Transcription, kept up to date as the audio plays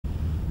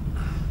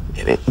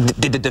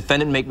Did the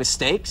defendant make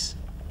mistakes?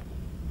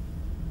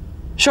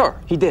 Sure,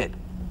 he did.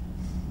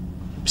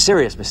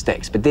 Serious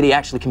mistakes, but did he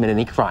actually commit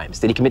any crimes?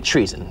 Did he commit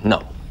treason?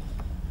 No.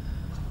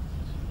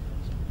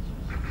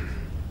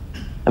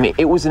 I mean,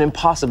 it was an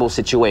impossible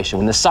situation.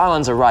 When the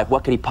Cylons arrived,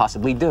 what could he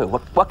possibly do?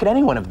 What could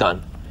anyone have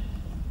done?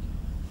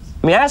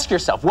 I mean, ask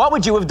yourself, what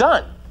would you have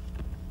done?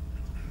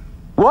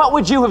 What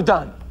would you have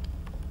done?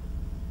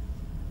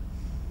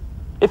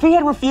 If he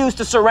had refused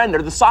to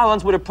surrender, the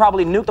Cylons would have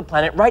probably nuked the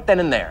planet right then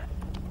and there.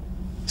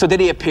 So did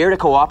he appear to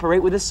cooperate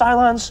with the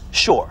Cylons?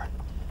 Sure.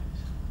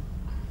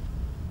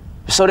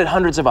 So did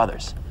hundreds of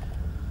others.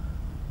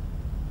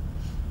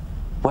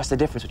 What's the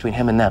difference between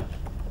him and them?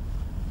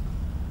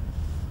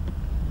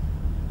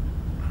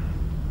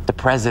 The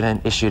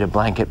president issued a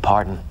blanket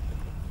pardon.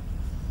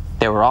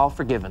 They were all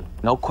forgiven,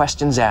 no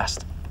questions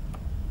asked.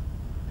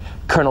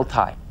 Colonel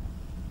Ty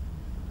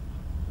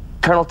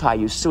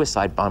used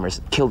suicide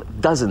bombers, killed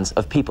dozens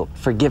of people,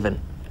 forgiven.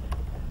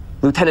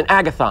 Lieutenant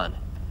Agathon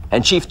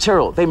and Chief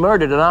Tyrrell, they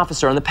murdered an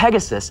officer on the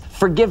Pegasus,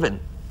 forgiven.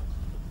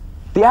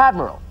 The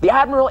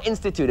Admiral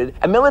instituted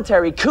a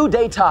military coup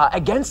d'etat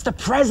against the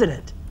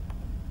president,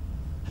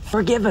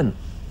 forgiven.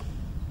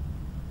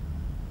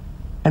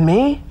 And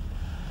me?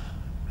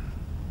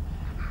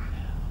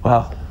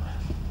 Well,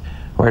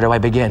 where do I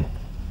begin?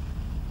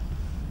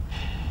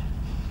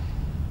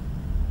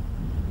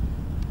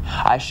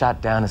 I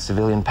shot down a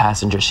civilian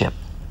passenger ship,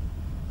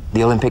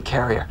 the Olympic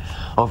carrier,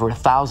 over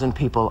 1,000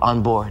 people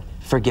on board,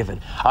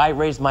 forgiven. I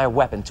raised my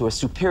weapon to a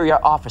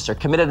superior officer,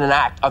 committed an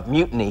act of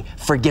mutiny,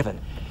 forgiven.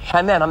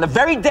 And then on the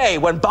very day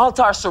when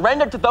Baltar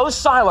surrendered to those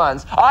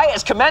Cylons, I,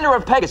 as commander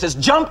of Pegasus,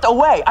 jumped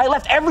away. I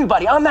left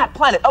everybody on that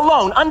planet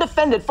alone,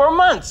 undefended for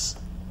months.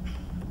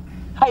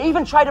 I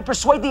even tried to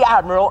persuade the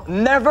Admiral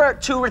never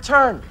to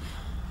return,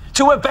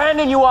 to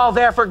abandon you all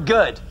there for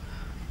good.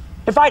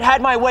 If I'd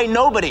had my way,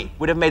 nobody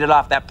would have made it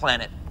off that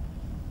planet.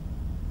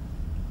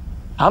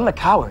 I'm the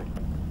coward.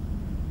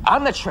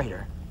 I'm the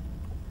traitor.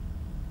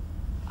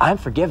 I'm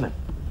forgiven.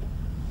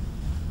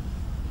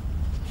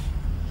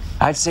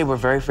 I'd say we're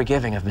very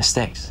forgiving of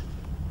mistakes.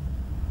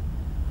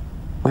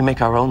 We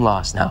make our own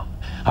laws now,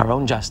 our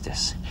own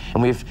justice.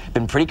 And we've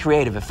been pretty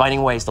creative at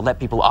finding ways to let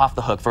people off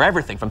the hook for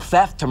everything from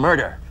theft to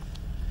murder.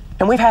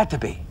 And we've had to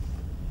be.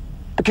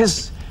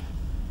 Because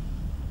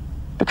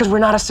we're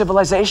not a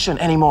civilization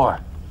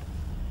anymore.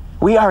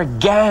 We are a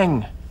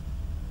gang.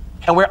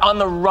 And we're on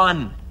the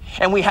run.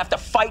 And we have to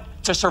fight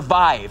to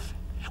survive.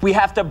 We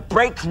have to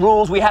break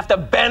rules. We have to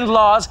bend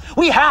laws.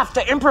 We have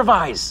to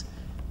improvise.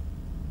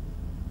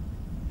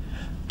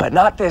 But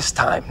not this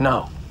time,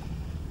 no.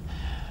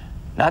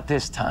 Not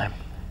this time.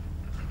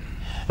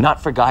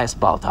 Not for Gaius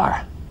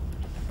Baltar.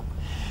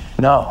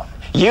 No.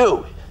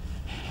 You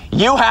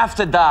have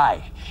to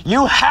die.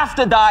 You have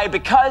to die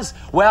because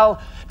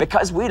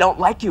we don't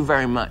like you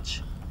very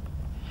much.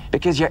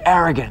 Because you're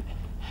arrogant.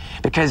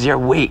 Because you're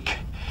weak.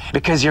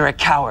 Because you're a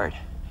coward.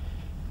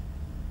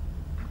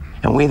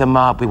 And we, the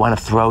mob, we want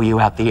to throw you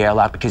out the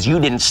airlock because you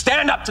didn't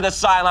stand up to the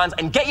Cylons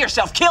and get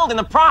yourself killed in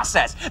the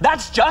process.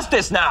 That's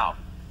justice now.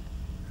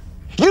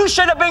 You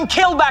should have been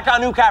killed back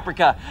on New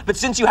Caprica, but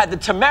since you had the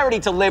temerity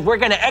to live, we're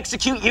going to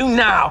execute you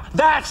now.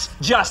 That's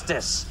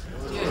justice.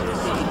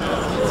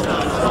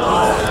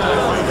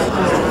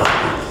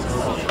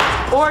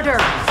 Order!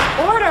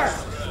 Order!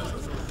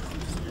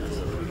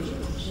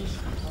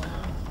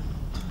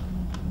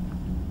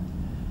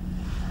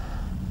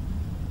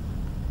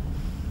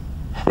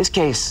 This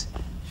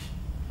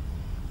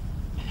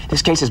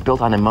case is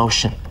built on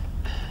emotion,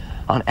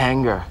 on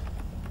anger,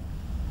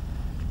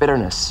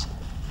 bitterness,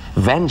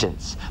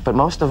 vengeance, but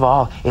most of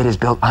all, it is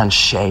built on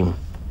shame.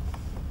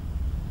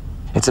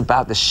 It's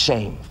about the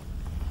shame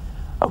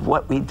of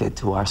what we did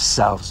to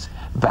ourselves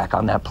back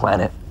on that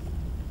planet.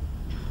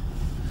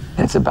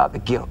 And it's about the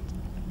guilt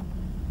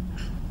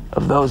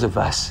of those of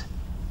us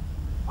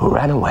who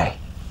ran away.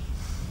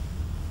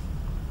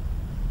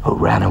 Who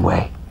ran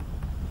away.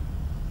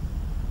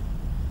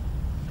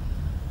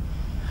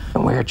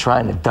 And we're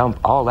trying to dump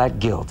all that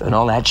guilt and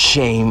all that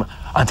shame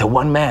onto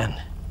one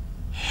man.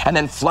 And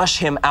then flush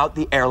him out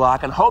the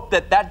airlock and hope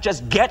that that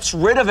just gets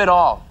rid of it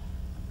all.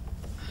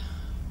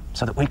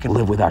 So that we can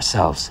live with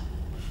ourselves.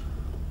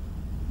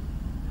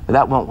 But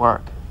that won't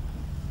work.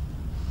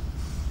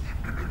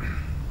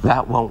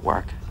 That won't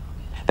work.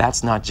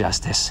 That's not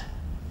justice.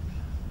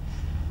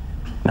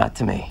 Not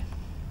to me.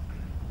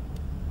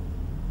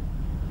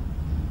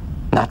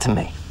 Not to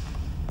me.